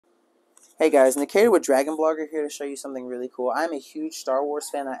Hey guys, Nikita with Dragon Blogger here to show you something really cool. I'm a huge Star Wars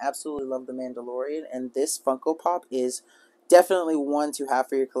fan. I absolutely love The Mandalorian, and this Funko Pop is definitely one to have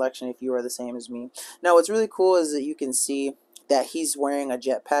for your collection if you are the same as me. Now, what's really cool is that you can see that he's wearing a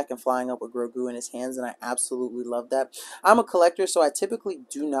jetpack and flying up with Grogu in his hands, and I absolutely love that. I'm a collector, so I typically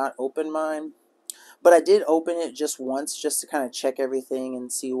do not open mine. But I did open it just once just to kind of check everything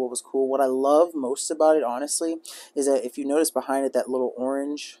and see what was cool. What I love most about it, honestly, is that if you notice behind it that little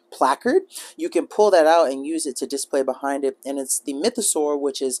orange placard, you can pull that out and use it to display behind it. And it's the Mythosaur,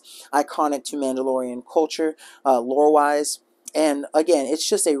 which is iconic to Mandalorian culture, lore-wise. And again, it's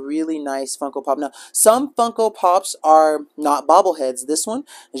just a really nice Funko Pop. Now, some Funko Pops are not bobbleheads. This one,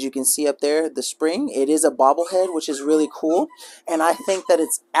 as you can see up there, the spring, it is a bobblehead, which is really cool. And I think that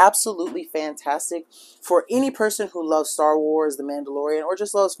it's absolutely fantastic for any person who loves Star Wars, The Mandalorian, or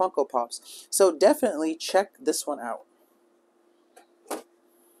just loves Funko Pops. So definitely check this one out.